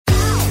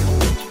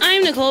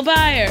I'm Nicole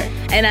Byer.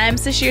 And I'm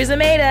Sashir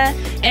Zameda.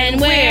 And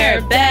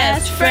we're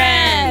best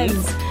friends.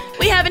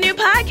 We have a new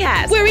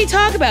podcast where we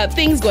talk about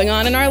things going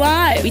on in our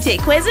lives. We take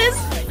quizzes,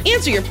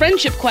 answer your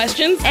friendship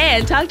questions,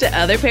 and talk to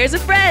other pairs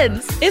of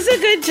friends. It's a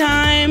good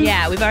time.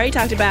 Yeah, we've already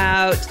talked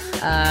about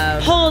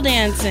pole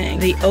dancing,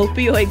 the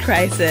opioid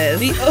crisis,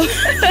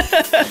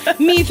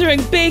 me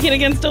throwing bacon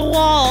against a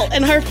wall,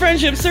 and our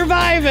friendship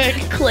surviving.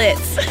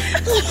 Clits.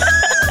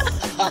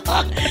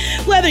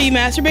 Whether you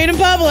masturbate in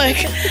public.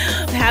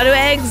 How do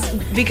eggs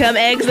become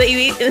eggs that you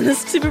eat in the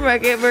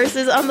supermarket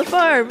versus on the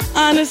farm?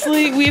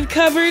 Honestly, we've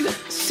covered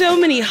so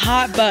many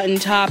hot button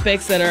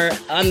topics that are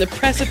on the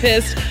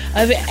precipice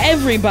of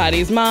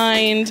everybody's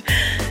mind.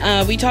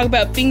 We talk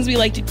about things we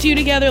like to do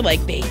together, like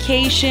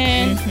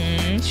vacation,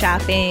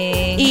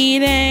 shopping,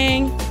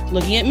 eating,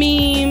 looking at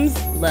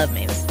memes. Love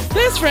memes.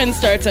 Best Friends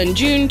starts on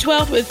June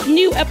 12th with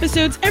new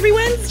episodes every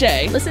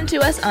Wednesday. Listen to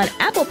us on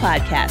Apple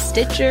Podcasts,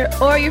 Stitcher,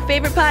 or your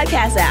favorite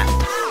podcast app.